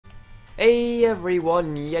Hey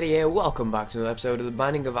everyone, Yeti here, welcome back to another episode of the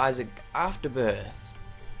Binding of Isaac Afterbirth.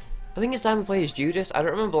 I think it's time we play as Judas. I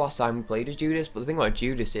don't remember last time we played as Judas, but the thing about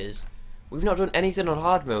Judas is, we've not done anything on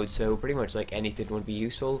hard mode, so pretty much like anything would be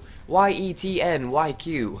useful. YETN,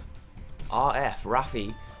 YQRF,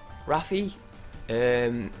 Raffi. Raffi?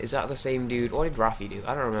 Is that the same dude? What did Raffi do?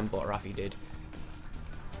 I don't remember what Raffi did.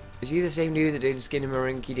 Is he the same dude that did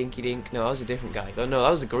Skinnamarink Dinky Dink? No, that was a different guy. Oh no, that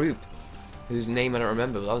was a group whose name I don't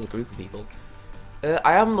remember, but that was a group of people.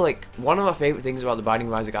 I am like, one of my favourite things about the Binding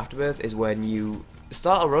of Isaac Afterbirth is when you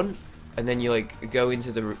start a run and then you like go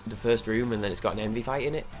into the first room and then it's got an envy fight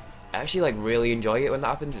in it. I actually like really enjoy it when that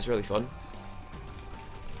happens. It's really fun.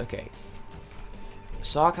 Okay.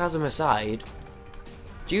 Sarcasm aside,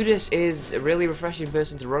 Judas is a really refreshing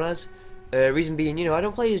person to run as. Reason being, you know, I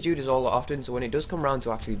don't play as Judas all that often, so when it does come around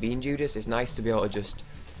to actually being Judas, it's nice to be able to just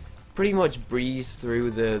pretty much breeze through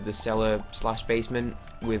the cellar slash basement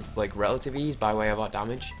with like relative ease by way of our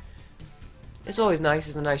damage. It's always nice.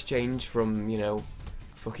 It's a nice change from, you know,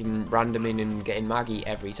 fucking randoming and getting Maggie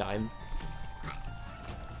every time.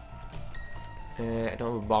 I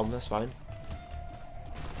don't have a bomb, that's fine.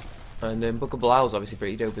 And then Book of Belial's obviously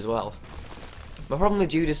pretty dope as well. My problem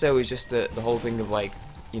with Judas though is just the whole thing of like,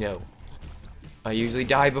 you know, I usually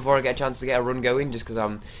die before I get a chance to get a run going just because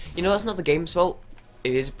I'm, you know, that's not the game's fault.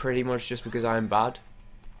 It is pretty much just because I'm bad.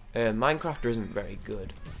 Minecraft isn't very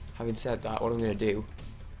good. Having said that, what I'm going to do,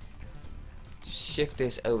 shift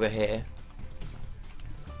this over here.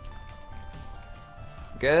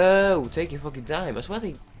 Go! Take your fucking time. I swear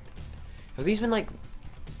they... Have these been like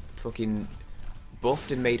fucking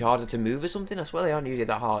buffed and made harder to move or something? I swear they aren't usually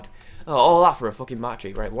that hard. Oh, all that for a fucking match,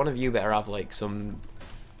 right? One of you better have like some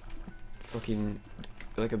fucking,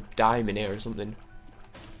 like a dime in here or something.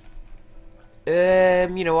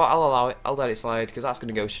 You know what, I'll allow it. I'll let it slide, because that's going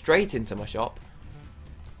to go straight into my shop.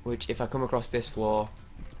 Which, if I come across this floor,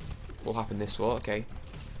 will happen this floor, okay.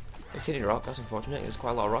 A tinted rock, that's unfortunate. There's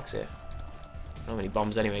quite a lot of rocks here. Not many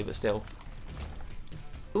bombs anyway, but still.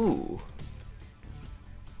 Ooh.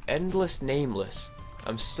 Endless Nameless.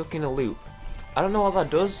 I'm stuck in a loop. I don't know what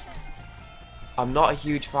that does. I'm not a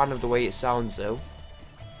huge fan of the way it sounds, though.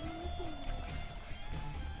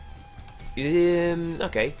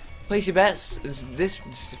 Okay. Place your bets. This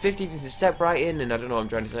 50 is a step right in, and I don't know what I'm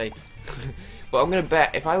trying to say. But I'm gonna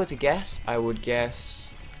bet, if I were to guess, I would guess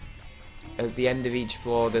at the end of each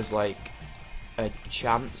floor there's like a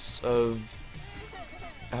chance of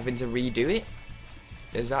having to redo it.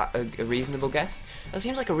 Is that a reasonable guess? That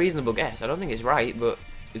seems like a reasonable guess. I don't think it's right, but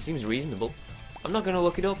it seems reasonable. I'm not gonna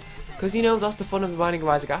look it up, because you know, that's the fun of the Binding of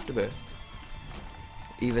Isaac Afterbirth.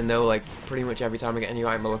 Even though like pretty much every time I get a new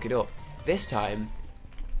item I look it up. This time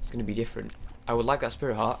it's gonna be different. I would like that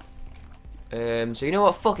spirit heart. So you know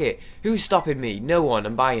what? Fuck it. Who's stopping me? No one.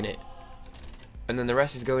 I'm buying it. And then the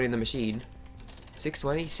rest is going in the machine.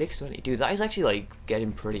 620, 620. Dude, that is actually like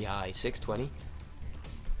getting pretty high. 620.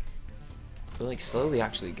 We're like slowly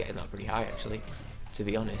actually getting that pretty high, actually. To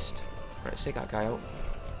be honest. Right, let's take that guy out.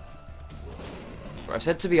 Right, I've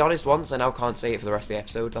said to be honest once. I now can't say it for the rest of the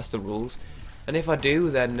episode. That's the rules. And if I do,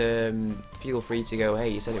 then feel free to go, hey,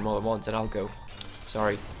 you said it more than once, and I'll go.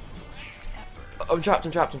 Sorry. I'm trapped,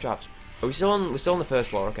 I'm trapped, I'm trapped. Are we still on, we're still on the first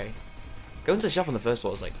floor, okay. Going to the shop on the first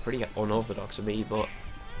floor is like pretty unorthodox for me, but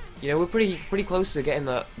you know, we're pretty close to getting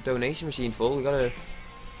that donation machine full. We gotta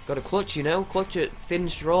clutch, you know, clutch at thin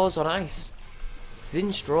straws on ice.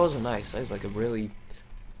 Thin straws on ice. That is like a really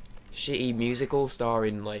shitty musical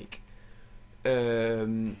starring like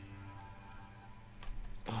oh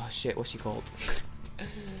shit, what's she called?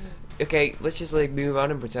 Okay, let's just like move on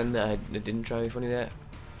and pretend that I didn't try to be funny there.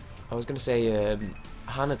 I was gonna say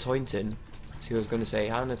Hannah Toynton. See what I was gonna say,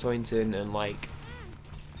 Hannah Toynton and like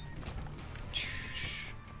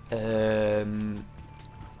now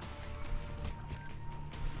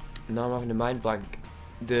I'm having a mind blank.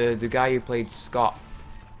 The guy who played Scott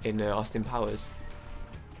in Austin Powers.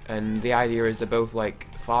 And the idea is they're both like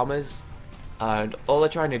farmers, and all they're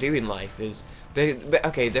trying to do in life is they're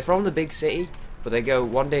from the big city, but they go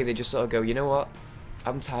one day they just sort of go, you know what?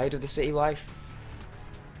 I'm tired of the city life.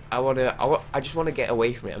 I just want to get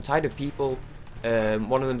away from it. I'm tired of people.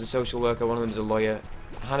 One of them's a social worker, one of them's a lawyer.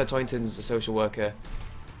 Hannah Toynton's a social worker.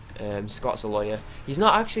 Scott's a lawyer. He's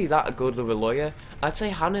not actually that good of a lawyer. I'd say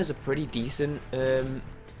Hannah's a pretty decent.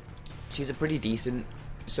 She's a pretty decent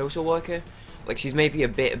social worker. Like she's maybe a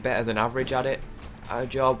bit better than average at it, at a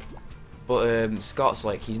job. But Scott's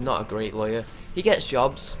like, he's not a great lawyer. He gets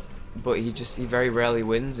jobs, but he very rarely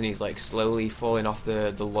wins, and he's like slowly falling off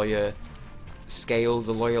the lawyer scale,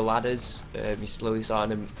 the lawyer ladders. He's slowly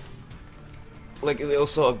starting to, like, it'll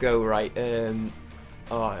sort of go right.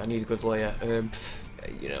 Oh, I need a good lawyer.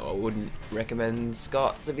 You know, I wouldn't recommend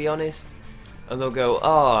Scott, to be honest. And they'll go,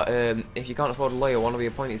 oh, if you can't afford a lawyer, want to be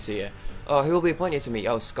appointed to you? Oh, who will be appointed to me?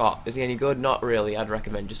 Oh, Scott. Is he any good? Not really. I'd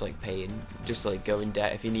recommend just like paying, just like go in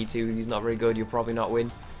debt if you need to. He's not very good. You'll probably not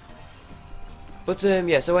win. But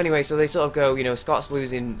yeah. So anyway, so they sort of go, you know, Scott's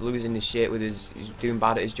losing his shit with he's doing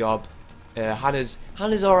bad at his job. Hannah's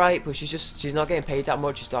alright, but she's not getting paid that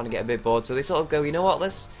much. She's starting to get a bit bored. So they sort of go, you know what?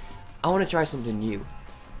 I want to try something new.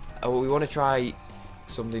 We want to try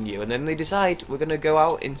something new, and then they decide we're going to go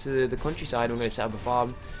out into the countryside and we're going to set up a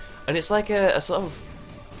farm, and it's like a sort of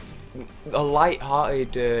a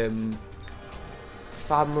light-hearted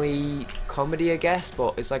family comedy, I guess,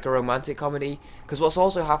 but it's like a romantic comedy, because what's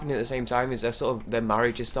also happening at the same time is their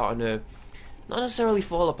marriage is starting to not necessarily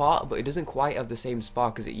fall apart, but it doesn't quite have the same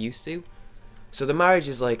spark as it used to. So the marriage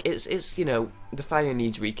is like, it's you know, the fire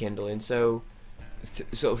needs rekindling, so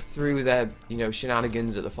sort of through their, you know,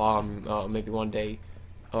 shenanigans at the farm, maybe one day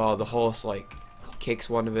the horse like kicks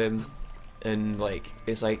one of them, and like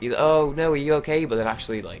it's like, oh no, are you okay? But then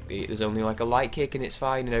actually like there's only like a light kick and it's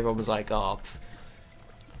fine, and everyone was like, oh,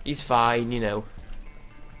 he's fine, you know.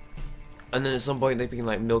 And then at some point they begin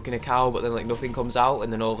like milking a cow, but then like nothing comes out,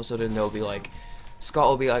 and then all of a sudden they'll be like, Scott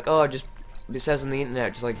will be like, oh, it says on the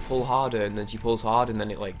internet, just like pull harder, and then she pulls hard, and then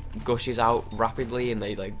it like gushes out rapidly, and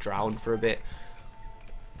they like drown for a bit.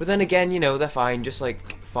 But then again, you know, they're fine, just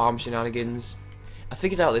like farm shenanigans. I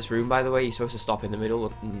figured out this room, by the way. You're supposed to stop in the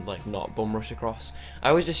middle and like not bum rush across.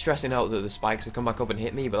 I was just stressing out that the spikes would come back up and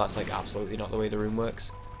hit me, but that's like absolutely not the way the room works.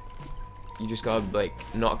 You just gotta like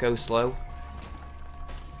not go slow.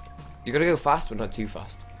 You gotta go fast, but not too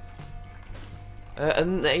fast.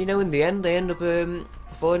 And you know, in the end, they end up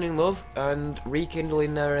falling in love and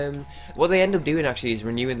rekindling their what they end up doing actually is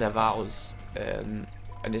renewing their vows, and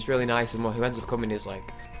it's really nice. And who ends up coming is like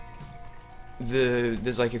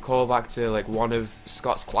there's like a callback to like one of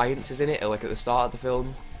Scott's clients is in it, like at the start of the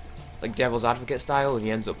film, like devil's advocate style, and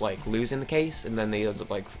he ends up like losing the case, and then he ends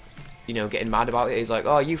up like, you know, getting mad about it. He's like,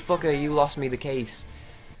 oh, you fucker, you lost me the case,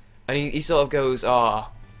 and he sort of goes,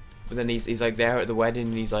 ah, but then he's like there at the wedding,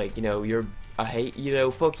 and he's like, you know, I hate, you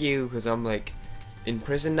know, fuck you, because I'm like in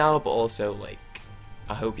prison now, but also like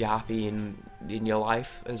I hope you're happy in your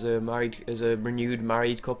life as a renewed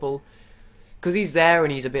married couple. Because he's there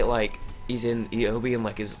and he's a bit like, he'll be in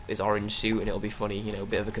like his orange suit, and it'll be funny, you know, a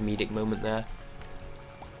bit of a comedic moment there.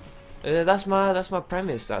 That's my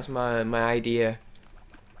premise, that's my idea.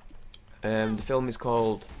 The film is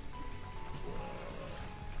called,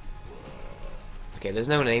 okay, there's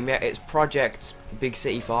no name yet, it's Project Big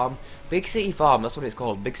City Farm. Big City Farm, that's what it's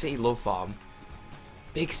called, Big City Love Farm.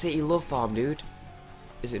 Big City Love Farm, dude.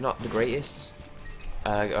 Is it not the greatest?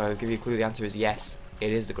 I'll give you a clue, the answer is yes.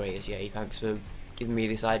 It is the greatest, yeah. Thanks for giving me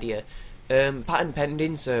this idea. Patent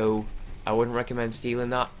pending, so I wouldn't recommend stealing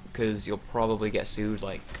that, because you'll probably get sued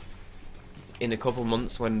like in a couple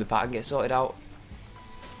months when the patent gets sorted out.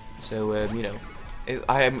 So you know,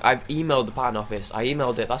 I've emailed the patent office. I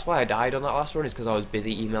emailed it. That's why I died on that last run, is because I was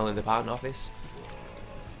busy emailing the patent office.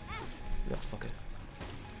 Oh, fuck it.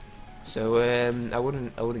 So I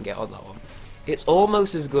wouldn't get on that one. It's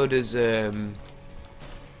almost as good as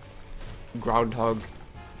Groundhog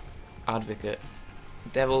Advocate.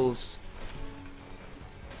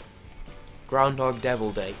 Groundhog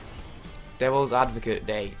Devil Day. Devil's Advocate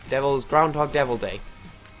Day. Groundhog Devil Day.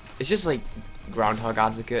 It's just like Groundhog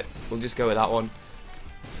Advocate. We'll just go with that one.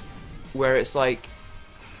 Where it's like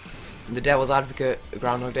the Devil's Advocate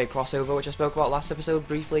Groundhog Day crossover, which I spoke about last episode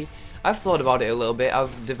briefly. I've thought about it a little bit.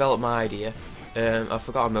 I've developed my idea. I've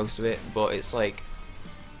forgotten most of it, but it's like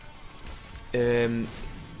Keanu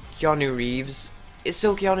Reeves. It's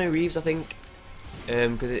still Keanu Reeves, I think,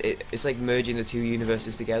 because it's like merging the two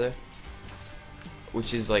universes together,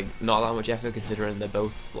 which is like not that much effort considering they're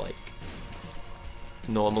both like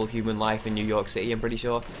normal human life in New York City. I'm pretty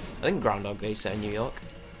sure. I think Groundhog Day is set in New York,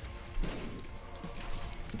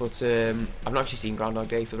 but I've not actually seen Groundhog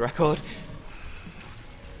Day, for the record.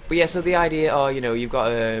 But yeah, so the idea, oh, you know, you've got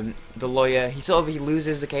the lawyer. He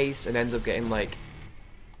loses the case and ends up getting like,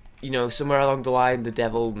 you know, somewhere along the line the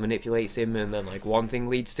devil manipulates him, and then like one thing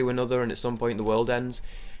leads to another, and at some point the world ends.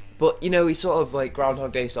 But you know, he sort of like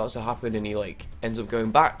Groundhog Day starts to happen, and he like ends up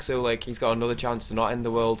going back, so like he's got another chance to not end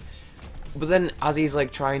the world. But then as he's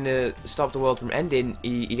like trying to stop the world from ending,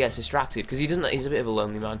 he gets distracted because he's a bit of a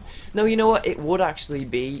lonely man. No, you know what? It would actually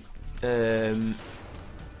be fuck,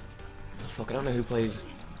 I don't know who plays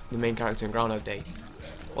the main character in Groundhog Day.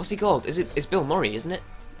 What's he called? It's Bill Murray, isn't it?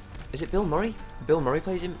 Is it Bill Murray? Bill Murray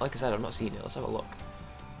plays him? Like I said, I've not seen it. Let's have a look.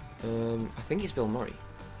 I think it's Bill Murray.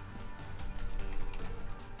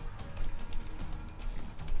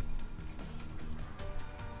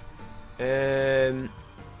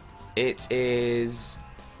 It is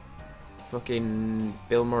fucking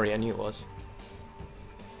Bill Murray. I knew it was.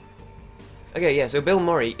 Okay, yeah. So Bill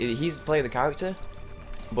Murray, he's playing the character,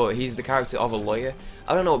 but he's the character of a lawyer.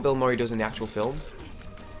 I don't know what Bill Murray does in the actual film,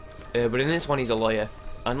 but in this one he's a lawyer.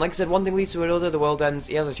 And like I said, one thing leads to another. The world ends.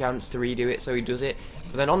 He has a chance to redo it, so he does it.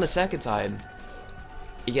 But then on the second time,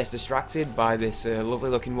 he gets distracted by this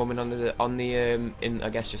lovely-looking woman in I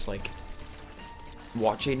guess just like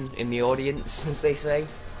watching in the audience, as they say,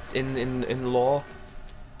 in law.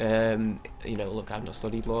 You know, look, I've not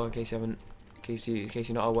studied law, in case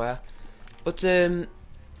you're not aware. But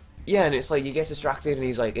yeah, and it's like he gets distracted, and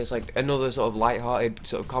he's like, it's like another sort of light-hearted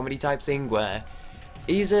sort of comedy type thing where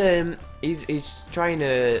he's trying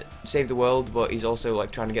to save the world, but he's also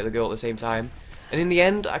like trying to get the girl at the same time. And in the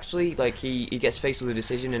end, actually, like he gets faced with a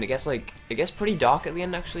decision, and it gets pretty dark at the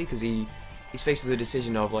end actually, because he's faced with a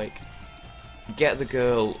decision of like get the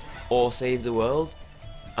girl or save the world,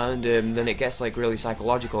 and then it gets like really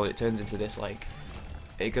psychological, and it turns into this like,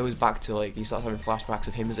 it goes back to like he starts having flashbacks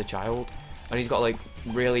of him as a child, and he's got like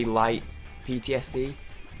really light PTSD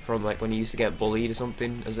from like when he used to get bullied or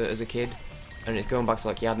something as a kid, and it's going back to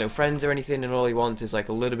like he had no friends or anything, and all he wants is like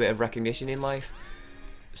a little bit of recognition in life.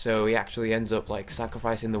 So he actually ends up like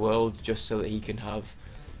sacrificing the world just so that he can have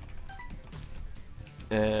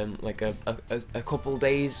like a couple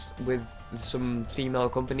days with some female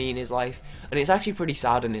company in his life. And it's actually pretty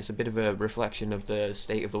sad, and it's a bit of a reflection of the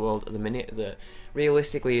state of the world at the minute, that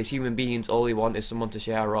realistically as human beings all we want is someone to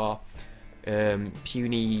share our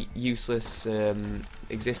puny, useless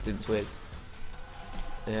existence with.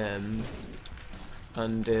 And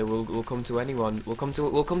we'll come to anyone. We'll come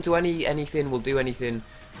to anything. We'll do anything.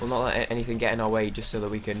 We'll not let anything get in our way, just so that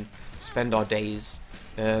we can spend our days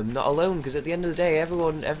not alone. Because at the end of the day,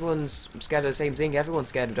 everyone's scared of the same thing. Everyone's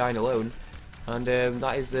scared of dying alone, and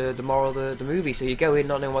that is the moral of the movie. So you go in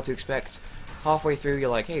not knowing what to expect. Halfway through, you're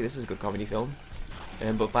like, hey, this is a good comedy film.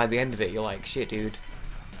 But by the end of it, you're like, shit, dude,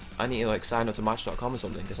 I need to like sign up to Match.com or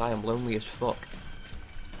something, because I am lonely as fuck.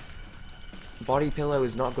 Body pillow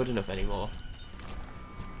is not good enough anymore.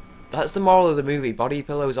 That's the moral of the movie. Body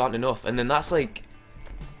pillows aren't enough, and then that's like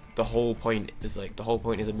the whole point. Is like the whole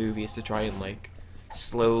point of the movie is to try and like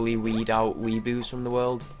slowly weed out weeboos from the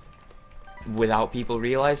world without people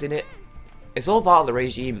realizing it. It's all part of the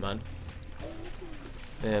regime, man.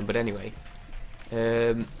 But anyway,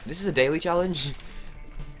 this is a daily challenge.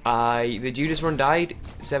 The Judas run died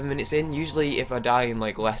 7 minutes in. Usually, if I die in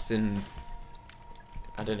like less than,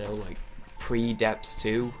 I don't know, like pre-depths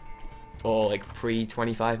 2. Or like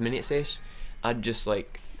pre-25 minutes-ish, I'd just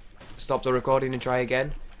like stop the recording and try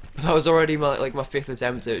again. But that was already my 5th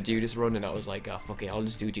attempt at Judas run, and I was like, ah, fuck it, I'll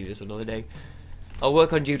just do Judas another day. I'll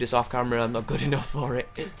work on Judas off camera, I'm not good enough for it.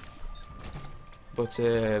 But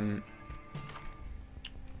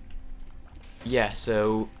yeah,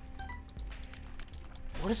 so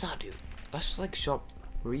what does that do? That's just like shop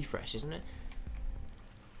refresh, isn't it?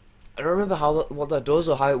 I don't remember what that does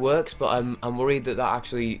or how it works, but I'm worried that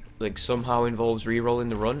actually like somehow involves re-rolling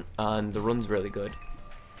the run, and the run's really good.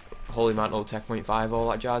 Holy Mantle, Tech Point 5, all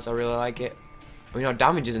that jazz, I really like it. I mean, our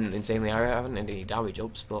damage isn't insanely high, I haven't had any damage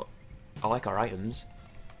ups, but I like our items.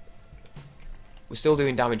 We're still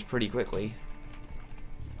doing damage pretty quickly.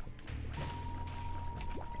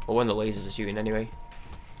 Well, when the lasers are shooting anyway.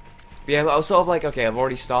 But yeah, but I was sort of like, okay, I've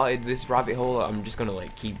already started this rabbit hole, I'm just gonna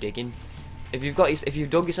like keep digging. If you've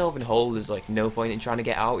dug yourself in a hole, there's like no point in trying to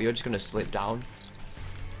get out. You're just gonna slip down.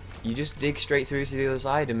 You just dig straight through to the other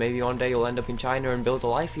side, and maybe one day you'll end up in China and build a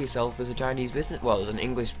life for yourself as a Chinese as an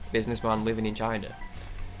English businessman living in China,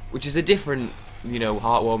 which is a different, you know,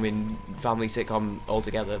 heartwarming family sitcom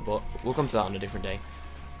altogether. But we'll come to that on a different day.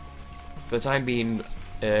 For the time being,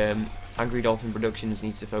 Angry Dolphin Productions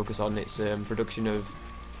needs to focus on its production of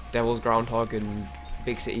Devil's Groundhog and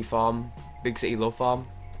Big City Love Farm. Big City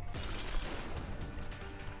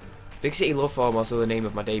Love Farm, also the name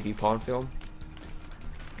of my debut porn film.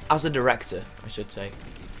 As a director, I should say.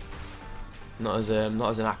 Not as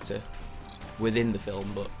an actor within the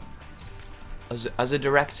film, but as a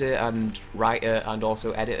director and writer and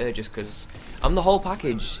also editor, just because I'm the whole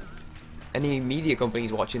package. Any media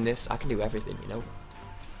companies watching this, I can do everything, you know.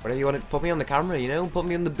 Whatever you want to put me on the camera, you know, put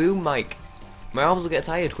me on the boom mic. My arms will get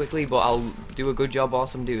tired quickly, but I'll do a good job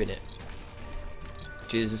whilst I'm doing it.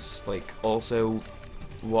 Which is like also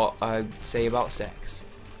what I'd say about sex.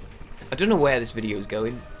 I don't know where this video is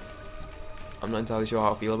going. I'm not entirely sure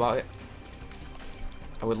how I feel about it.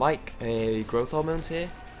 I would like a growth hormones here,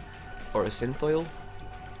 or a synth oil,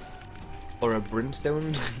 or a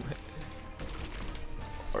brimstone,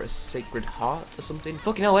 or a sacred heart or something.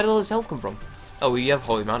 Fucking hell, where did all this health come from? Oh, we have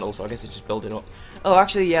Holy Mantle, so I guess it's just building up. Oh,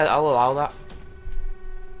 actually, yeah, I'll allow that.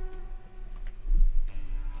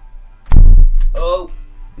 Oh,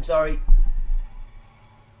 I'm sorry.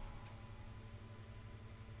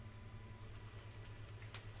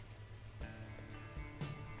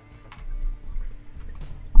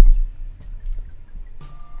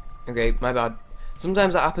 Okay, my bad.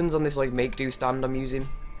 Sometimes that happens on this like make do stand I'm using.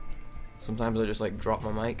 Sometimes I just like drop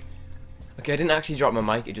my mic. Okay, I didn't actually drop my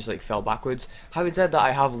mic, it just like fell backwards. Having said that,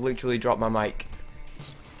 I have literally dropped my mic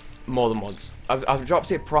more than once. I've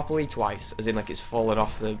dropped it properly twice, as in like it's fallen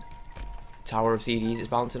off the tower of CDs it's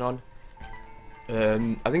bouncing on.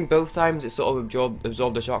 I think both times it sort of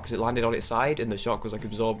absorbed the shock because it landed on its side, and the shock was like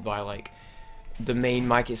absorbed by like the main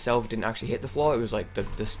mic itself didn't actually hit the floor. It was like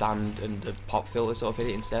the stand and the pop filter sort of hit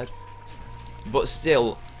it instead. But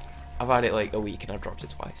still, I've had it like a week and I've dropped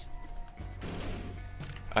it twice.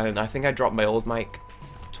 And I think I dropped my old mic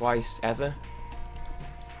twice ever.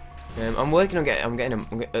 I'm working on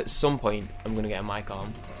at some point I'm gonna get a mic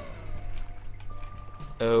arm.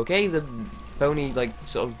 Okay, the pony like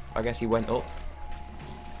sort of, I guess he went up.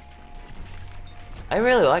 I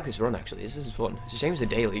really like this run actually. This is fun. It's a shame it's a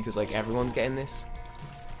daily because like everyone's getting this.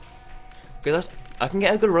 Because I can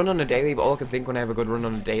get a good run on a daily, but all I can think when I have a good run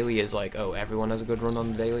on a daily is like, oh, everyone has a good run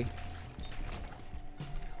on the daily.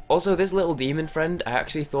 Also, this little demon friend, I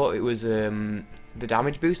actually thought it was the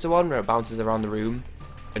damage booster one where it bounces around the room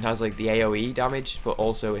and has like the AoE damage, but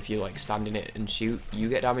also if you like stand in it and shoot, you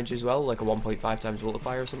get damage as well, like a 1.5 times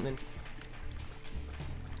multiplier or something.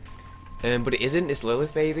 But it isn't, it's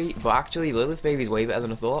Lilith Baby, but actually Lilith Baby is way better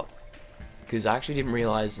than I thought, because I actually didn't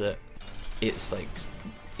realise that it's like,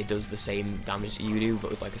 it does the same damage that you do, but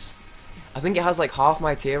with like I think it has like half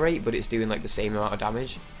my tier rate, but it's doing like the same amount of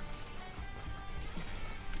damage.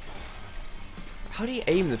 How do you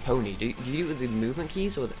aim the pony? Do you do it with the movement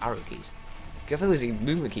keys or the arrow keys? Because I thought it was the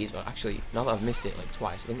movement keys, but actually, now that I've missed it like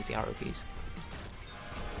twice, I think it's the arrow keys.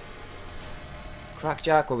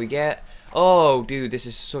 Crackjack, what we get? Oh, dude, this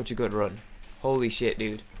is such a good run. Holy shit,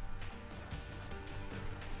 dude.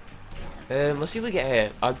 Let's see what we get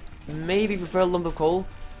here. I'd maybe prefer a lump of coal,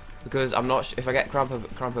 because I'm not if I get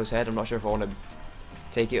Crampo's head, I'm not sure if I want to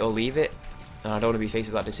take it or leave it, and I don't want to be faced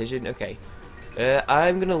with that decision. Okay.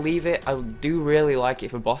 I'm gonna leave it. I do really like it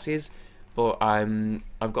for bosses, but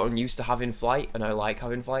I've gotten used to having flight, and I like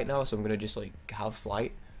having flight now, so I'm gonna just like have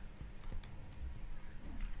flight.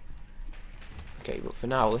 Okay, but for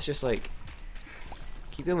now, let's just like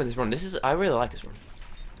keep going with this run. I really like this run.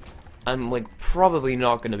 I'm like probably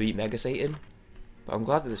not gonna beat Mega Satan, but I'm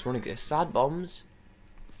glad that this run exists. Sad bombs.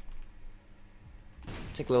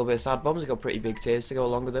 Take a little bit of sad bombs. I got pretty big tiers to go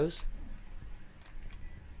along with those.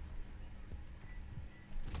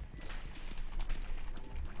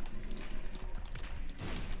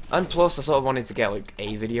 And plus, I sort of wanted to get like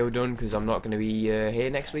a video done because I'm not going to be here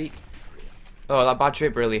next week. Oh, that bad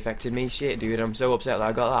trip really affected me. Shit, dude, I'm so upset that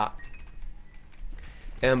I got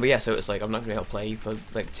that. But yeah, so it's like I'm not going to be able to play for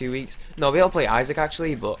like 2 weeks. No, I'll be able to play Isaac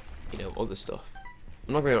actually, but you know, other stuff.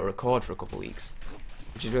 I'm not going to be able to record for a couple of weeks,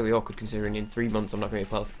 which is really awkward considering in 3 months I'm not going to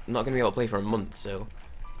be able to play for a month. So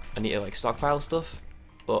I need to like stockpile stuff.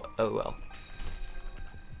 But oh well.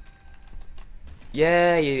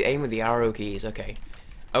 Yeah, you aim with the arrow keys. Okay.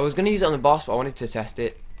 I was going to use it on the boss, but I wanted to test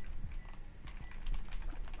it.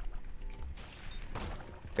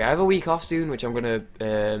 Okay, I have a week off soon, which I'm going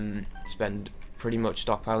to spend pretty much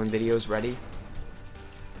stockpiling videos ready.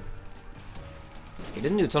 It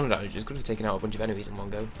doesn't do a ton of damage, it's good for taking out a bunch of enemies in one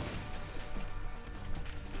go.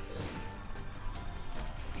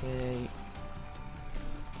 Okay.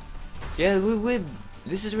 Yeah,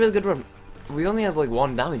 this is a really good run. We only have like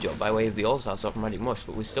 1 damage up by way of the all-star stuff from Magic Mush,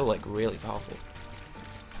 but we're still like really powerful.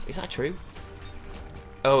 Is that true?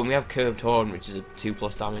 Oh, and we have Curved Horn, which is a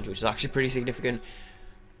 2+ damage, which is actually pretty significant.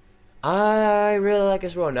 I really like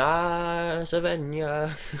this run.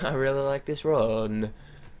 Savannah. I really like this run.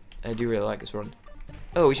 I do really like this run.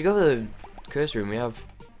 Oh, we should go to the curse room. We have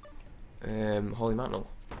Holy Mantle.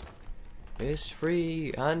 It's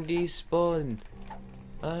free. And he spawn.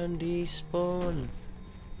 And he spawn.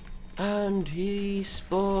 And he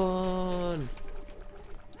spawn.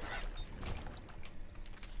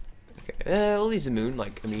 We'll use the moon,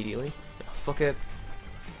 like, immediately. Oh, fuck it.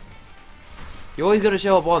 You always gotta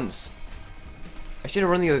show up once. I should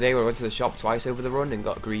have run the other day where I went to the shop twice over the run and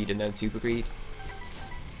got greed and then super greed.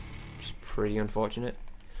 Which is pretty unfortunate.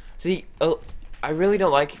 See, I really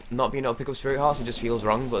don't like not being able to pick up Spirit Hearts, it just feels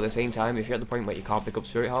wrong, but at the same time, if you're at the point where you can't pick up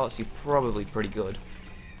Spirit Hearts, you're probably pretty good.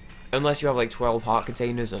 Unless you have like 12 heart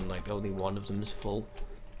containers and like only one of them is full.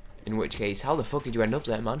 In which case, how the fuck did you end up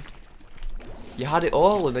there, man? You had it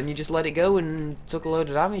all, and then you just let it go and took a load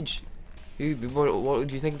of damage. What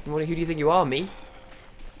do you think? Who do you think you are, me?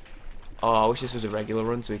 Oh, I wish this was a regular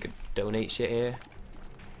run so we could donate shit here.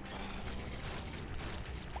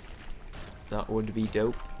 That would be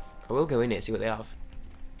dope. I will go in here, see what they have.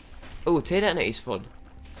 Oh, tier detonate is fun,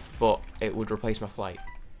 but it would replace my flight.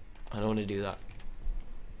 I don't want to do that.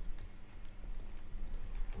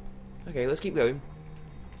 Okay, let's keep going.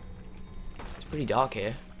 It's pretty dark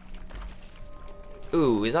here.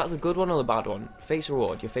 Ooh, is that the good one or the bad one? Fate's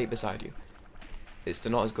reward, your fate beside you. It's the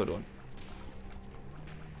not as good one.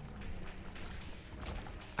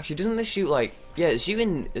 Actually, doesn't this shoot like... Yeah,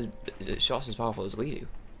 shooting shots as powerful as we do.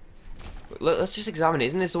 Look, let's just examine it.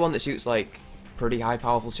 Isn't this the one that shoots like pretty high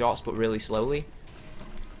powerful shots but really slowly?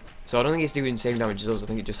 So I don't think it's doing the same damage as us. I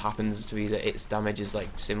think it just happens to be that its damage is like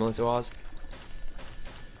similar to ours.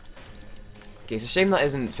 Okay, it's a shame that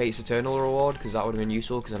isn't Fate's Eternal reward, because that would have been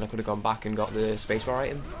useful, because then I could have gone back and got the spacebar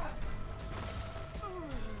item.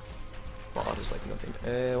 Well, that does like nothing.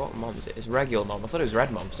 What mom is it? It's regular mom. I thought it was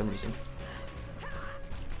red mom for some reason.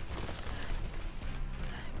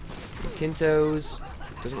 Tintos.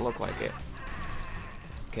 Doesn't look like it.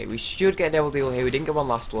 Okay, we should get Devil Deal here. We didn't get one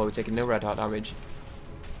last blow. We're taking no red heart damage.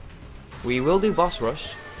 We will do boss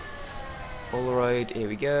rush. Polaroid. Here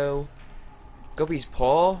we go. Guppy's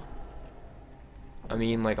Paw. I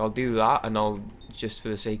mean, like, I'll do that, and I'll just for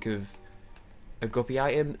the sake of a Guppy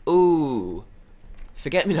item. Ooh.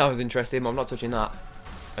 Forget Me Now was interesting, but I'm not touching that.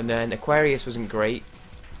 And then Aquarius wasn't great,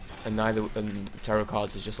 and Tarot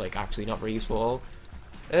Cards is just like actually not very useful at all.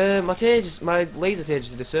 My laser tear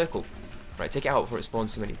just did a circle. Right, take it out before it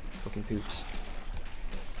spawns too many fucking poops.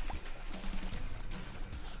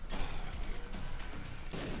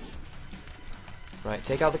 Right,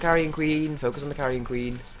 take out the Carrion Queen. Focus on the Carrion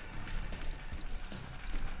Queen.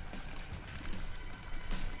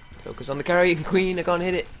 Focus on the Carrion Queen. I can't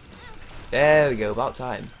hit it. There we go. About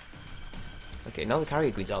time. Okay, now the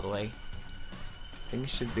Carrion Queen's out of the way. Things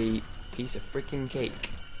should be a piece of freaking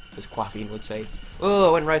cake, as Quaffine would say. Oh,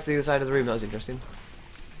 I went right to the other side of the room. That was interesting.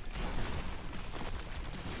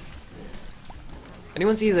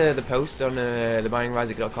 Anyone see the post on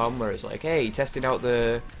thebindingofisaac.com where it's like, hey, testing out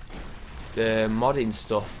the modding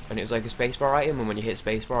stuff, and it was like a spacebar item, and when you hit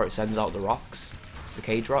spacebar it sends out the rocks, the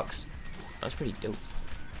cage rocks. That's pretty dope.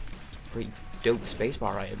 It's a pretty dope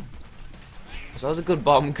spacebar item. So that was a good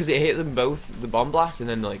bomb because it hit them both, the bomb blast, and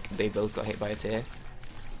then like they both got hit by a tear.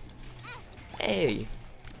 Hey,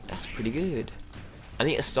 that's pretty good. I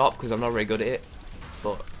need to stop because I'm not very good at it,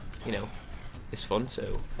 but you know, it's fun,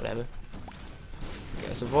 so whatever. Okay,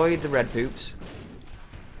 let's avoid the red poops.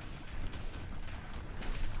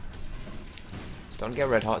 Just don't get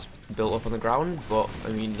red hearts built up on the ground, but I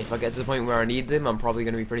mean, if I get to the point where I need them, I'm probably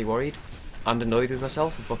going to be pretty worried and annoyed with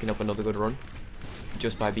myself for fucking up another good run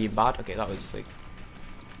just by being bad. Okay, that was like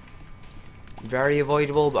very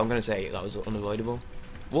avoidable, but I'm going to say that was unavoidable.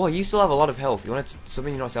 Whoa, you still have a lot of health. You want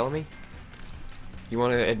something you're not telling me? You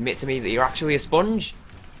want to admit to me that you're actually a sponge?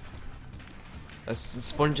 A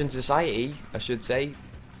sponge in society, I should say.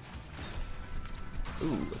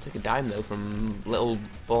 Ooh, I'll take a dime though from little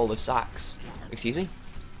ball of sacks. Excuse me?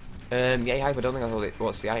 Yetihype, I don't think I thought it.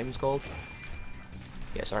 What's the item's called?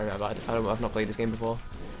 Yeah, sorry, my bad. I've not played this game before.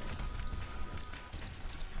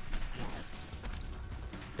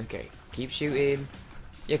 Okay, keep shooting.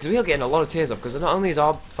 Yeah, because we are getting a lot of tears off, because not only is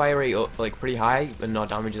our fire rate up like pretty high, and our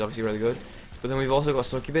damage is obviously really good, but then we've also got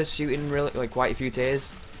Succubus shooting really like quite a few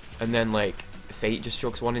tears, and then like Fate just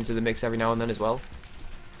chucks one into the mix every now and then as well.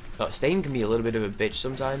 Stain can be a little bit of a bitch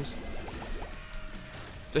sometimes,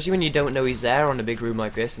 especially when you don't know he's there on a big room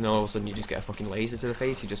like this, and then all of a sudden you just get a fucking laser to the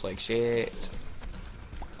face. You're just like, shit.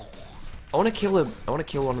 I want to kill him. I want to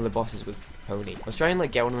kill one of the bosses with Pony. I was trying to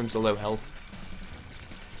like get one of them to low health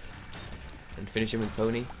and finish him with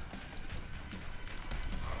Pony.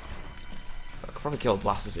 I could probably kill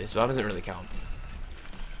Blastocyst, but that doesn't really count.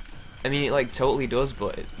 I mean, it like totally does,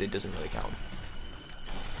 but it doesn't really count.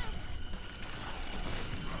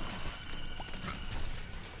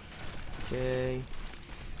 Okay.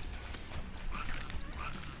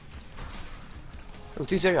 Oh,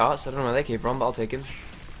 2 Spirit Hearts. I don't know where they came from, but I'll take him.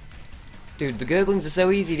 Dude, the gurglings are so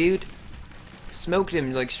easy, dude. Smoked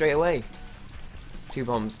him like straight away. 2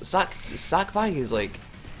 bombs. Sack bag is like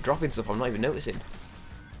dropping stuff I'm not even noticing.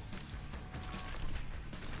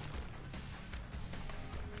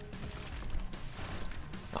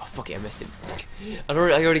 Oh fuck it, I missed him. I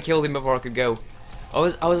already killed him before I could go. I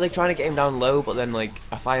was like trying to get him down low, but then like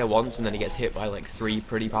I fire once and then he gets hit by like 3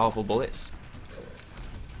 pretty powerful bullets.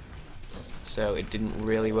 So it didn't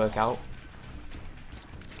really work out.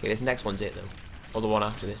 Okay, this next one's it though. Or the one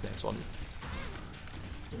after this next one.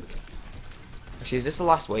 Actually, is this the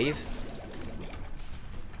last wave?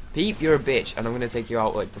 Peep, you're a bitch, and I'm gonna take you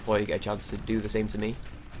out like before you get a chance to do the same to me.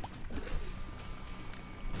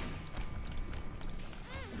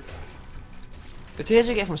 The tears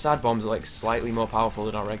we get from sad bombs are like slightly more powerful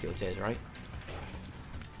than our regular tears, right?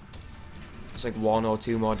 It's like 1 or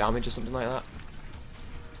 2 more damage or something like that.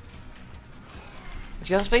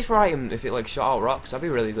 Actually, that space per item, if it like shot out rocks, that'd be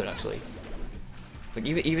really good actually. Like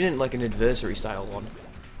even in like an adversary style one,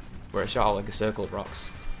 where it shot out like a circle of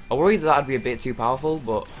rocks. I worry that that'd be a bit too powerful,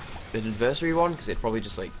 but the adversary one, because it'd probably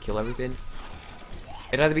just like kill everything.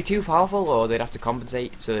 It'd either be too powerful or they'd have to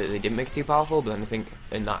compensate so that they didn't make it too powerful, but then I think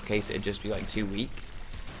in that case it'd just be like too weak.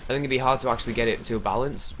 I think it'd be hard to actually get it to a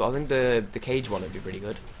balance, but I think the cage one would be pretty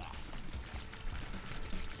good.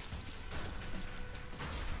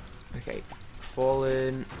 Okay,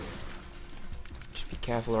 Fallen. Just be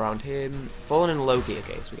careful around him. Fallen and Loki,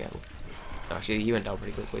 okay, so be careful. Actually, he went down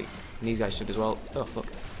pretty quickly. And these guys should as well. Oh, fuck.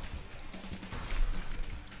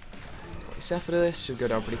 Cephalus should go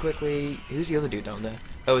down pretty quickly. Who's the other dude down there?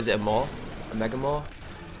 Oh, is it a Maw? A Mega Maw?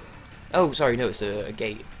 Oh, sorry, no, it's a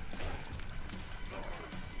gate.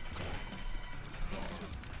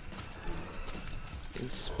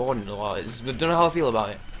 It's spawning a lot. I don't know how I feel about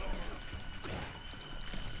it.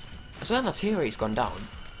 I saw that my tear rate's gone down.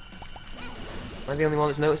 Am I the only one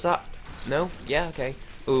that's noticed that? No? Yeah, okay.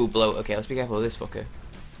 Ooh, bloat. Okay, let's be careful of this fucker.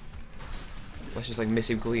 Let's just like miss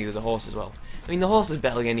him completely with the horse as well. I mean, the horse is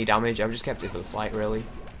barely any damage. I've just kept it for the flight, really.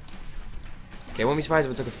 Okay, I won't be surprised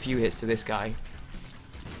if I took a few hits to this guy.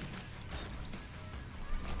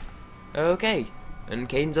 Okay. And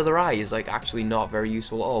Kane's other eye is like actually not very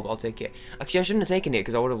useful at all, but I'll take it. Actually, I shouldn't have taken it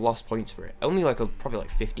because I would have lost points for it. Only like probably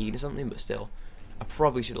like 15 or something, but still. I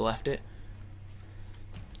probably should have left it.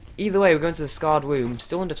 Either way, we're going to the Scarred Womb.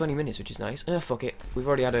 Still under 20 minutes, which is nice. Fuck it. We've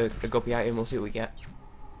already had a guppy item. We'll see what we get.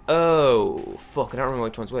 Oh, fuck. I don't remember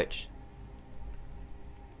which one's which.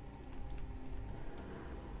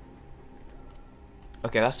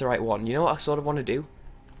 Okay, that's the right one. You know what I sort of want to do?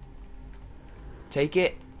 Take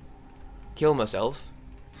it. Kill myself.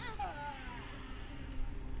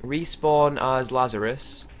 Respawn as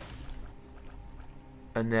Lazarus.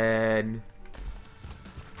 And then...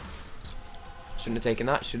 shouldn't have taken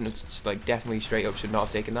that. Shouldn't have, like, definitely straight up should not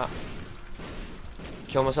have taken that.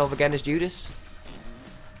 Kill myself again as Judas.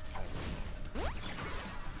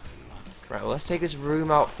 Right, well, let's take this room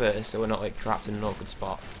out first so we're not, like, trapped in an awkward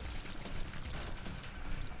spot.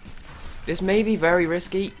 This may be very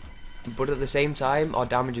risky, but at the same time, our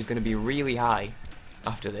damage is going to be really high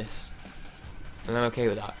after this. And I'm okay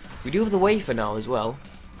with that. We do have the wafer now as well,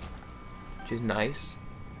 which is nice.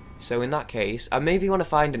 So in that case, I maybe want to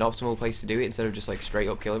find an optimal place to do it instead of just like straight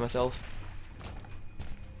up killing myself.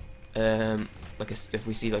 Like if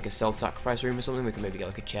we see like a self-sacrifice room or something, we can maybe get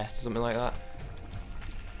like a chest or something like that.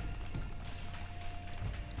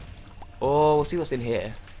 Or we'll see what's in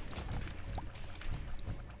here.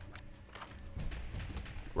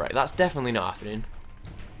 Right, that's definitely not happening.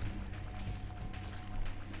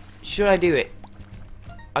 Should I do it?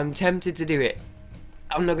 I'm tempted to do it.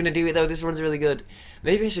 I'm not going to do it though, this one's really good.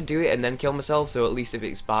 Maybe I should do it and then kill myself, so at least if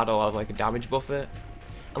it's bad I'll have like a damage buffer.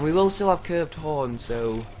 And we will still have curved horn,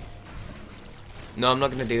 so... no, I'm not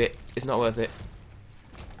going to do it. It's not worth it.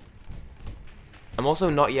 I'm also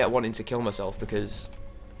not yet wanting to kill myself because...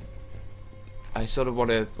 I sort of want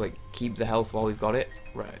to like keep the health while we've got it.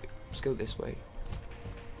 Right, let's go this way.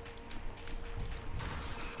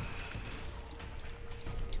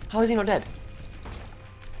 How is he not dead?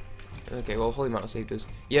 Okay, well, Holy Mantle saved us.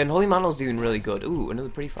 Yeah, and Holy Mantle's doing really good. Ooh, another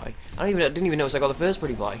pretty fly. I didn't even notice I got the first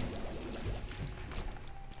pretty fly.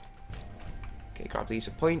 Okay, grab these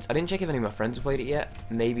for points. I didn't check if any of my friends have played it yet.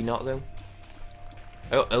 Maybe not though.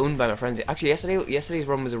 Oh, owned by my friends. Actually, yesterday's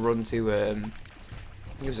run was a run to I think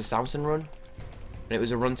it was a Samson run, and it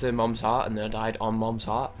was a run to Mom's Heart, and then I died on Mom's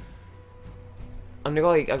Heart. And I got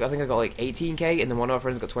like, I think I got like 18k, and then one of our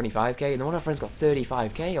friends got 25k, and then one of our friends got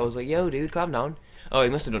 35k. I was like, yo, dude, calm down. Oh, he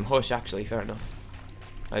must have done Hush, actually, fair enough.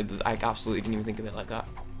 I absolutely didn't even think of it like that.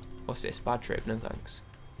 What's this? Bad trip, no thanks.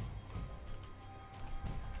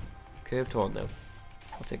 Curved horn, though.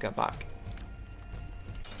 I'll take that back.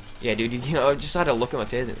 Yeah, dude, you know, I just had to look at my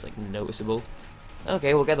tears and it's like noticeable.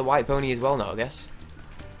 Okay, we'll get the white pony as well now, I guess.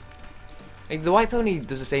 Like, the white pony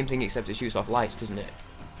does the same thing except it shoots off lights, doesn't it?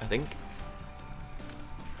 I think.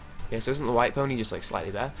 Yeah, so isn't the white pony just like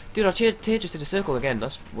slightly better? Dude, our tear just did a circle again.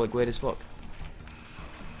 That's like weird as fuck.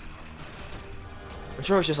 I'm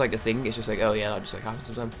sure it's just like a thing. It's just like, oh yeah, that just like happens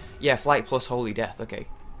sometimes. Yeah, flight plus holy death. Okay.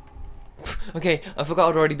 Okay, I forgot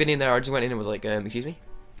I'd already been in there. I just went in and was like, excuse me?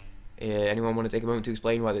 Anyone want to take a moment to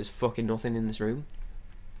explain why there's fucking nothing in this room?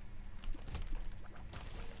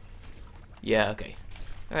 Yeah, okay.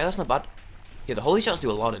 Alright, that's not bad. Yeah, the holy shots do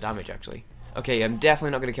a lot of damage, actually. Okay, I'm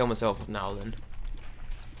definitely not going to kill myself now, then.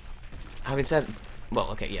 Having said... Well,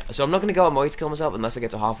 okay, yeah. So I'm not going to go out my way to kill myself unless I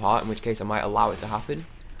get to half heart, in which case I might allow it to happen.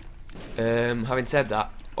 Having said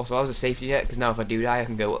that, also that was a safety net, because now if I do die, I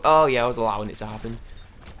can go, oh yeah, I was allowing it to happen.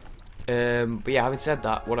 But yeah, having said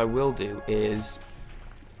that, what I will do is...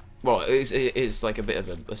 Well, it's like a bit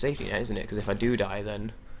of a safety net, isn't it? Because if I do die,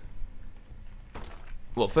 then...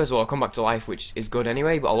 Well, first of all, I'll come back to life, which is good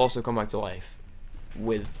anyway, but I'll also come back to life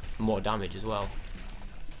with more damage as well.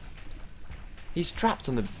 He's trapped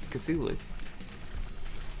on the Cthulhu.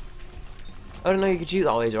 I don't know you could shoot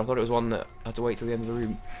that laser. I thought it was one that I had to wait till the end of the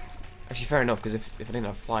room. Actually, fair enough, because if I didn't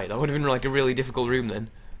have flight, that would have been like a really difficult room then.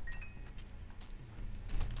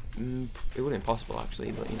 It would have been possible,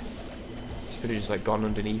 actually, but you know. She could have just like gone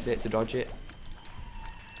underneath it to dodge it.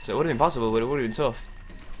 So it would have been possible, but it would have been tough.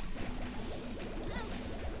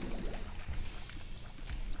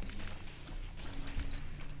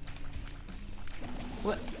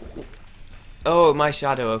 What? Oh, my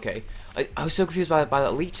shadow, okay. I was so confused by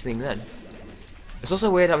that leech thing then. It's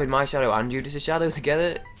also weird having my shadow and Judas' shadow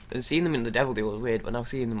together. And seeing them in the devil deal was weird, but now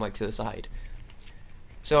seeing them like to the side.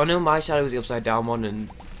 So I know my shadow is the upside down one and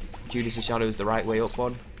Judas' shadow is the right way up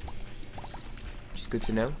one. Which is good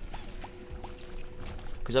to know.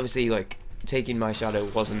 Because obviously, like, taking my shadow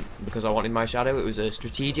wasn't because I wanted my shadow, it was a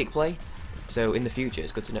strategic play. So in the future,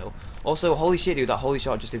 it's good to know. Also, holy shit, dude, that holy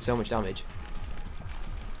shot just did so much damage.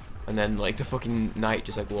 And then, like, the fucking knight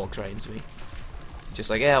just, like, walks right into me. Just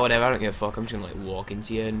like, yeah, whatever, I don't give a fuck, I'm just gonna, like, walk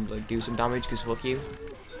into you and, like, do some damage, because fuck you.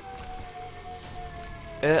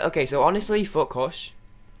 Okay, so honestly, fuck Hush.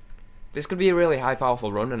 This could be a really high,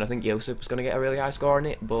 powerful run, and I think Yosip was gonna get a really high score on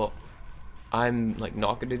it, but I'm, like,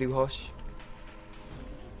 not gonna do Hush.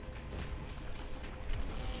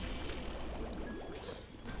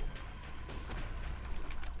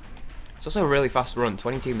 It's also a really fast run,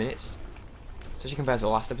 22 minutes. Especially compared to the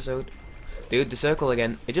last episode. Dude, the circle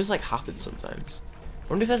again, it just like happens sometimes. I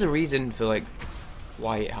wonder if there's a reason for like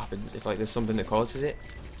why it happens, if like there's something that causes it.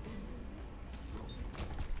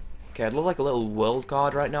 Okay, I'd love like a little world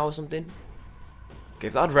card right now or something. Okay,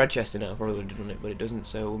 if that had red chest in it, I probably would have done it, but it doesn't,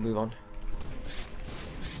 so we'll move on.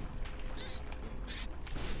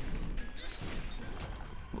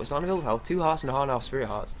 But it's not enough health, 2 hearts and a heart and a half spirit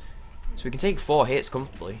hearts. So we can take 4 hits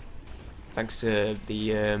comfortably. Thanks to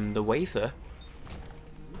the wafer.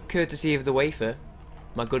 Courtesy of the wafer.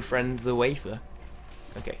 My good friend the wafer.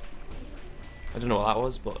 Okay. I don't know what that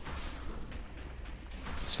was, but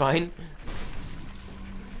it's fine.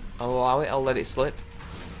 I'll allow it, I'll let it slip.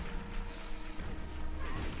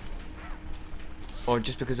 Or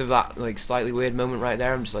just because of that like slightly weird moment right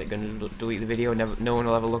there, I'm just like gonna delete the video and no one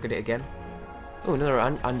will ever look at it again. Oh, another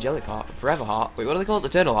angelic heart. Forever heart. Wait, what do they call it?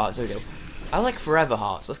 Eternal hearts, there we go. I like forever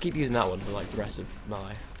hearts. Let's keep using that one for like the rest of my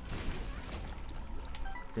life.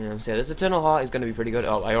 Yeah, so this eternal heart is going to be pretty good.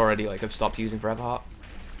 Oh, I already like have stopped using forever heart.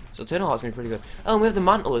 So eternal heart's going to be pretty good. Oh, and we have the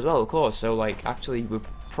mantle as well, of course. So like actually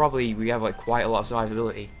we have like quite a lot of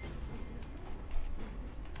survivability,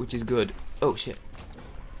 which is good. Oh shit.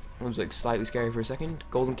 That was like slightly scary for a second.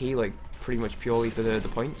 Golden key like pretty much purely for the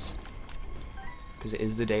points, because it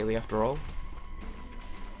is the daily after all.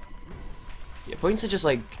 Yeah, points are just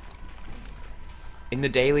like in the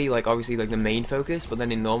daily, like obviously like the main focus, but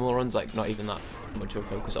then in normal runs, like not even that much of a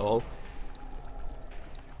focus at all.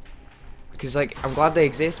 Because like I'm glad they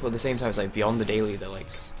exist, but at the same time, it's like beyond the daily, they're like,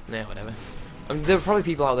 nah, whatever. I mean, there are probably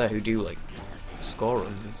people out there who do like score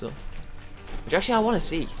runs and stuff, which actually I want to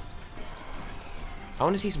see. I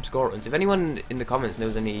want to see some score runs. If anyone in the comments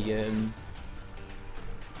knows any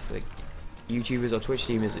like YouTubers or Twitch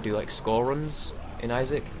streamers that do like score runs in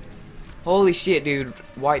Isaac, holy shit, dude,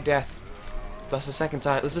 White Death. That's the second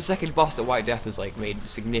time. That's the second boss that White Death has like made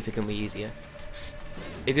significantly easier.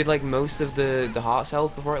 It did like most of the heart's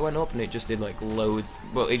health before it went up, and it just did like loads.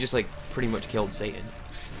 Well, it just like pretty much killed Satan.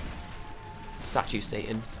 Statue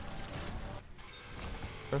Satan.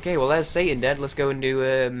 Okay, well there's Satan dead. Let's go and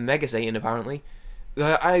do Mega Satan apparently.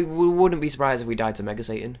 I wouldn't be surprised if we died to Mega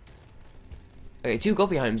Satan. Okay, 2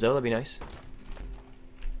 copy items though. That'd be nice.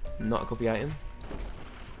 Not a copy item.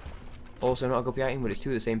 Also not a copy item, but it's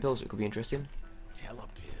 2 of the same pill, so it could be interesting.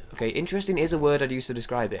 Okay, interesting is a word I'd use to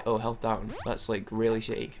describe it. Oh, health down. That's like really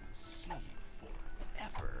shitty.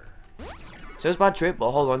 So it's a bad trip, but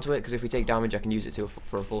I'll hold on to it, because if we take damage I can use it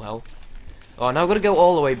for a full health. Oh, now I've got to go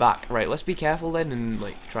all the way back. Right, let's be careful then and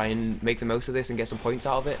like try and make the most of this and get some points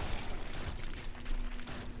out of it.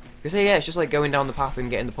 Because yeah, it's just like going down the path and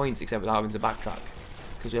getting the points, except without having to backtrack.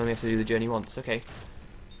 Because we only have to do the journey once, okay.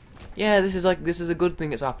 Yeah, this is a good thing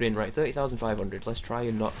that's happening, right? 30,500. Let's try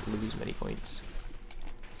and not lose many points.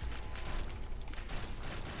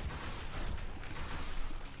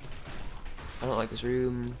 I don't like this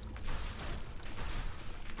room.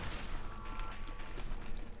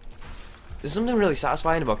 There's something really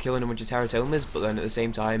satisfying about killing a bunch of teratomas, but then at the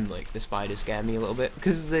same time, like, the spiders scare me a little bit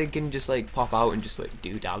because they can just like pop out and just like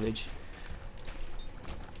do damage.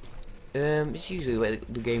 It's usually the way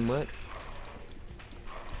the game works.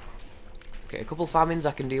 Okay, a couple famines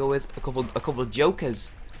I can deal with. A couple of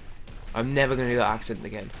jokers. I'm never gonna do that accent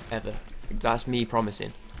again, ever. That's me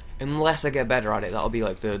promising. Unless I get better at it, that'll be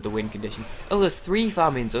like the win condition. Oh, there's 3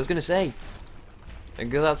 famines. I was gonna say.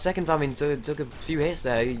 And that second famine took a few hits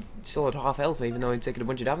there. He still had half health, even though he'd taken a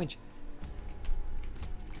bunch of damage.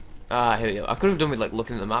 Ah, here we go. I could have done with like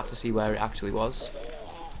looking at the map to see where it actually was.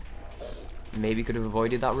 Maybe could have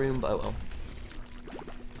avoided that room, but oh well.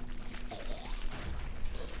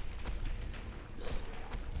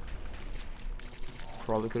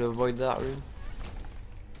 Probably could have avoided that room.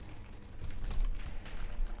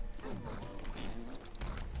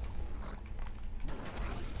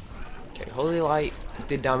 Okay, Holy Light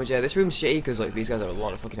did damage there. This room's shitty because like these guys have a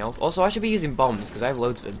lot of fucking health. Also, I should be using bombs because I have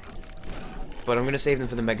loads of them. But I'm gonna save them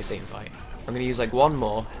for the Mega Satan fight. I'm gonna use like one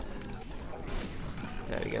more.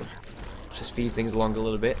 There we go. Just speed things along a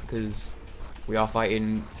little bit because we are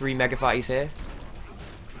fighting 3 mega fatties here,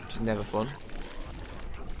 which is never fun.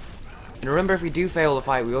 And remember, if we do fail the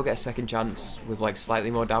fight, we will get a second chance with like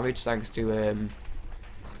slightly more damage thanks to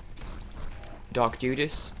Dark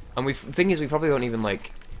Judas. And the thing is, we probably won't even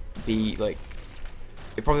like be like,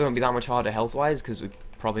 it probably won't be that much harder health wise because we're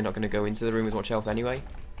probably not going to go into the room with much health anyway.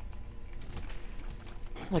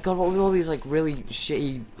 Oh my god, what with all these like really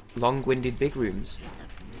shitty long-winded big rooms?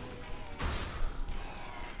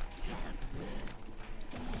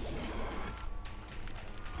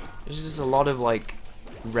 There's just a lot of like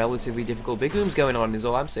relatively difficult big rooms going on is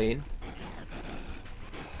all I'm saying.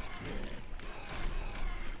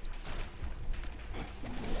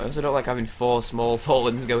 I also don't like having 4 small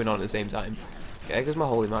fallens going on at the same time. Okay, there goes my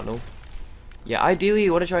Holy Mantle. Yeah, ideally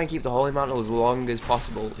you want to try and keep the Holy Mantle as long as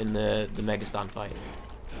possible in the Mega Stand fight.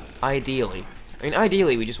 Ideally. I mean,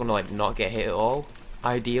 ideally we just want to like not get hit at all.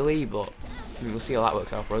 Ideally, but I mean, we'll see how that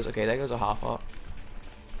works out for us. Okay, there goes a half heart.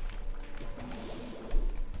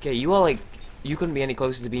 Okay, you are like, you couldn't be any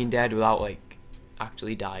closer to being dead without like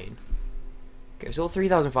actually dying. Okay, so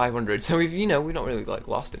 3,500. So we've, you know, we've not really like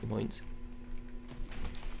lost any points.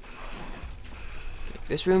 Okay,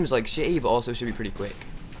 this room's like shitty, but also should be pretty quick.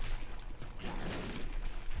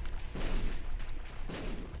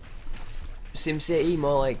 Sim City,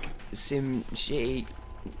 more like Sim Shitty.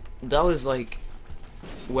 That was like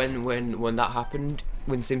when that happened,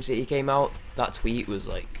 when Sim City came out. That tweet was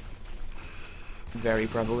like very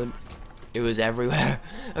prevalent. It was everywhere.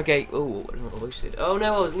 Okay. Oh, shit. Oh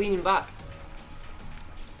no, I was leaning back.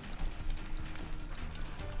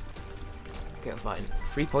 Okay, I'm fine.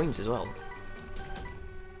 3 points as well.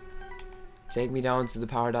 Take me down to the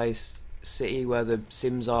Paradise City where the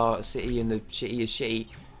Sims are city and the shitty is shitty.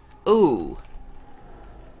 Ooh.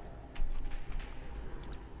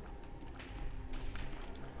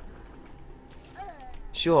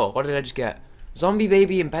 Sure, what did I just get? Zombie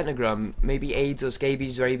baby and pentagram. Maybe AIDS or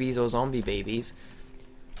scabies, rabies, or zombie babies.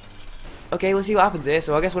 Okay, let's see what happens here.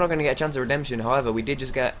 So I guess we're not going to get a chance of redemption. However, we did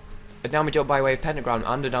just get a damage up by way of pentagram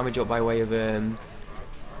and a damage up by way of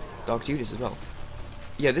Dark Judas as well.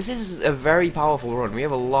 Yeah, this is a very powerful run. We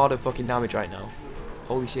have a lot of fucking damage right now.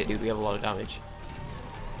 Holy shit, dude, we have a lot of damage.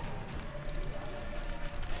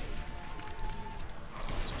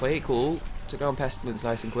 Let's play it cool. Took down Pestilence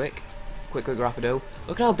nice and quick. Quick rapido.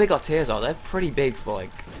 Look at how big our tiers are. They're pretty big for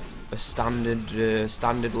like a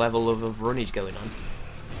standard level of runnage going on.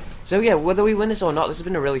 So yeah, whether we win this or not, this has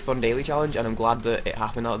been a really fun daily challenge, and I'm glad that it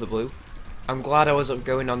happened out of the blue. I'm glad I was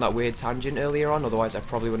going on that weird tangent earlier on, otherwise I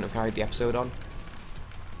probably wouldn't have carried the episode on.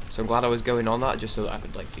 So I'm glad I was going on that just so that I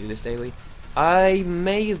could like do this daily. I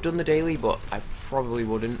may have done the daily, but I probably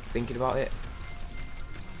wouldn't, thinking about it.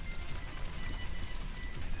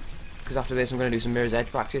 Because after this I'm going to do some Mirror's Edge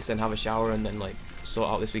practice, then have a shower, and then like sort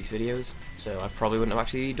out this week's videos. So I probably wouldn't have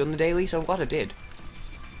actually done the daily, so I'm glad I did.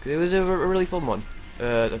 Because it was a really fun one.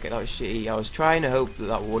 Okay, that was shitty. I was trying to hope that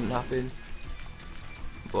that wouldn't happen.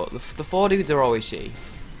 But the 4 dudes are always shitty.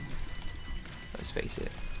 Let's face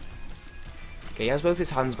it. Okay, he has both his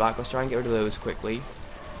hands back. Let's try and get rid of those quickly.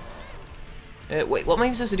 Wait, what am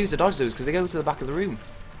I supposed to do to dodge those? Because they go to the back of the room.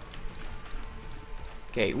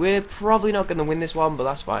 Okay, we're probably not going to win this one, but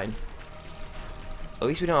that's fine. At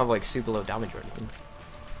least we don't have like super low damage or anything.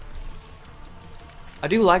 I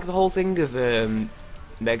do like the whole thing of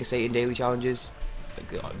Mega Satan daily challenges, like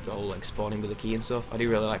the whole like spawning with a key and stuff. I do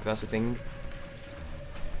really like that's a thing.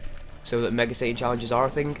 So that Mega Satan challenges are a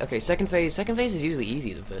thing. Okay, second phase is usually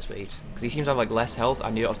easier than first phase because he seems to have like less health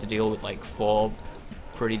and you don't have to deal with like 4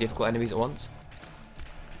 pretty difficult enemies at once.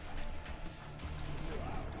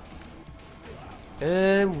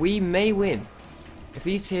 We may win if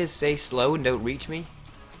these tiers stay slow and don't reach me.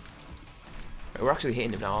 We're actually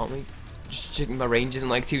hitting him now, aren't we? Just checking my range isn't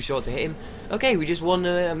like too short to hit him. Okay, we just won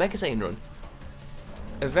a Mega Satan run.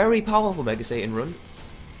 A very powerful Mega Satan run.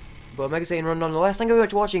 But a Mega Satan run nonetheless. Thank you very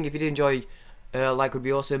much for watching. If you did enjoy, like would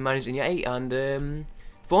be awesome. Managing Yeti and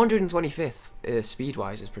 425th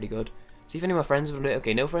speed-wise is pretty good. See if any of my friends have done it.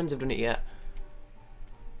 Okay, no friends have done it yet.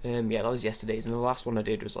 Yeah, that was yesterday's, and the last one I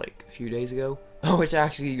did was like a few days ago. Which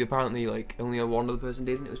actually apparently like only one other person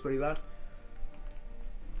did, and it was pretty bad.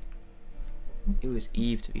 It was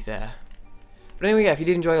Eve, to be fair. But anyway, yeah, if you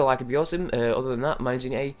did enjoy, a like would be awesome. Other than that, my name's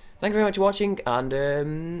Yetihype. Thank you very much for watching,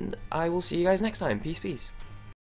 and I will see you guys next time. Peace, peace.